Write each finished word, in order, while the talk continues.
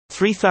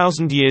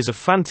3,000 Years of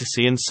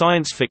Fantasy and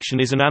Science Fiction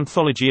is an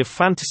anthology of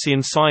fantasy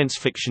and science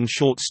fiction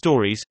short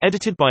stories,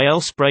 edited by L.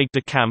 Sprague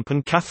de Camp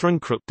and Catherine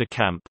Crook de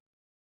Camp.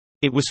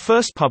 It was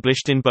first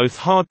published in both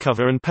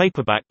hardcover and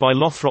paperback by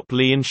Lothrop,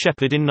 Lee and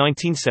Shepard in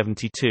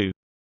 1972.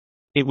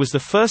 It was the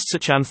first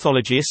such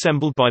anthology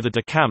assembled by the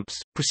de Camps,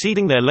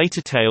 preceding their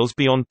later Tales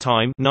Beyond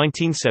Time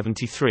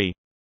 1973.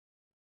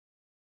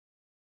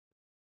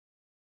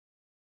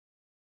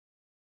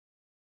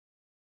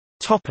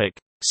 Topic.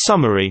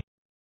 Summary.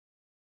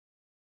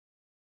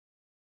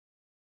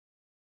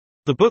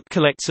 The book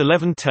collects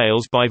 11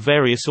 tales by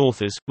various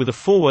authors, with a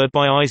foreword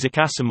by Isaac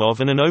Asimov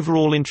and an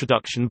overall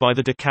introduction by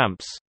the de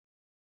Camps.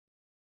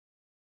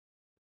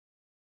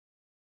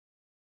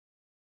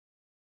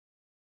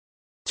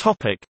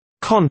 Topic.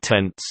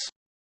 Contents.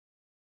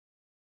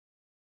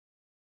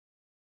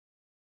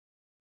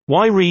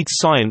 Why read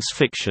science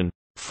fiction?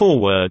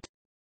 Foreword.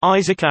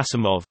 Isaac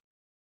Asimov.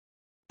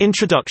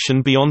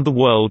 Introduction Beyond the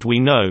World We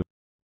Know.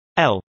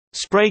 L.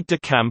 Sprague de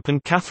Camp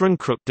and Catherine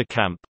Crook de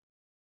Camp.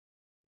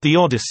 The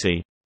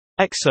Odyssey.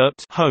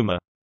 Excerpt Homer.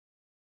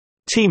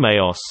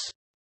 Timaeus.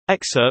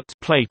 Excerpt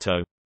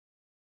Plato.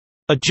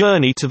 A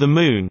Journey to the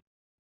Moon.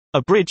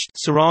 Abridged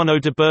Cyrano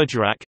de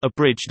Bergerac,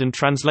 abridged and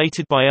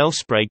translated by L.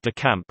 Sprague de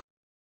Camp.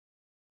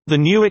 The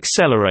New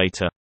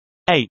Accelerator.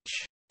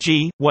 H.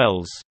 G.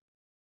 Wells.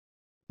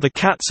 The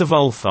Cats of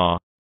Ulthar.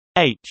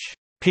 H.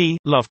 P.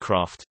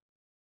 Lovecraft.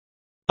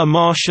 A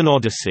Martian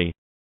Odyssey.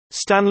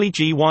 Stanley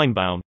G.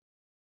 Weinbaum.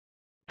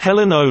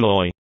 Helen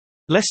Oloy.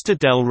 Lester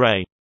Del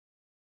Rey.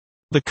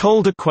 The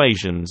Cold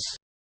Equations.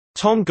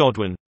 Tom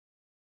Godwin.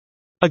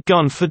 A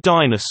Gun for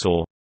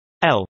Dinosaur.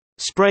 L.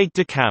 Sprague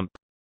de Camp.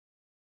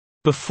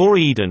 Before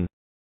Eden.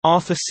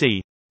 Arthur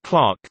C.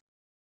 Clarke.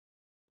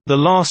 The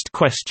Last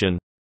Question.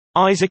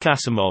 Isaac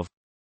Asimov.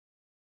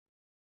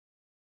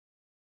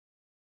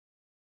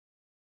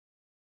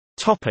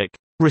 Topic.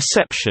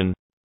 Reception.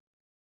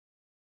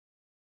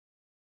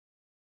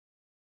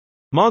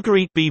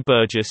 Marguerite B.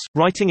 Burgess,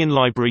 writing in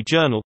Library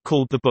Journal,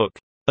 called the book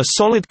a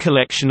solid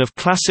collection of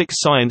classic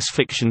science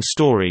fiction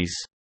stories,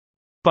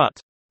 but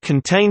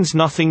contains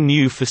nothing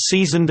new for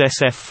seasoned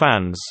SF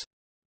fans.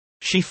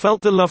 She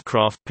felt the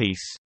Lovecraft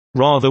piece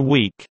rather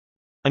weak,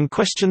 and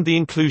questioned the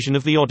inclusion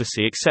of the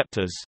Odyssey except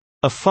as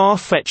a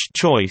far-fetched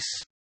choice,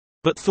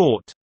 but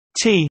thought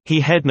he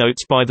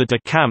headnotes by the de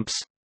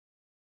Camps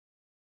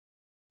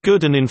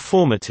good and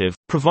informative,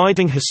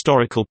 providing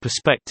historical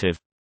perspective.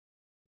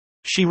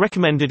 She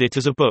recommended it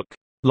as a book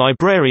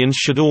librarians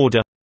should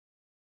order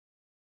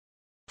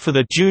for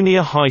the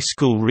junior high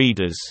school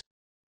readers.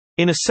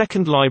 In a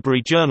second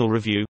Library Journal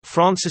review,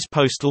 Francis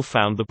Postal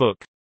found the book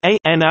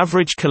an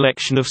average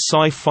collection of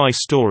sci-fi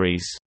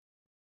stories,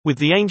 with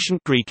the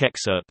ancient Greek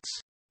excerpts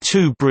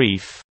too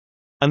brief,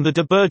 and the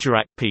de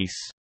Bergerac piece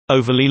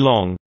overly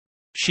long.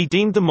 She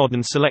deemed the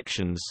modern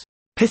selections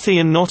pithy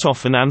and not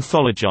often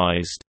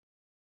anthologized,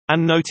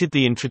 and noted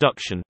the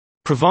introduction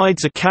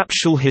provides a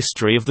capsule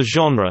history of the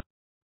genre.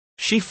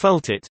 She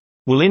felt it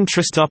will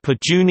interest upper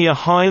junior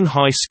high and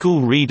high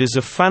school readers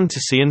of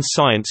fantasy and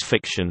science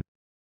fiction.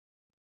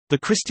 The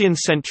Christian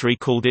Century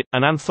called it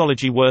an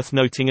anthology worth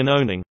noting and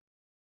owning.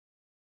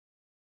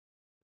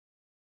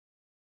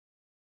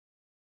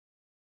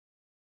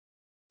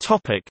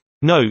 Topic.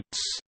 Notes.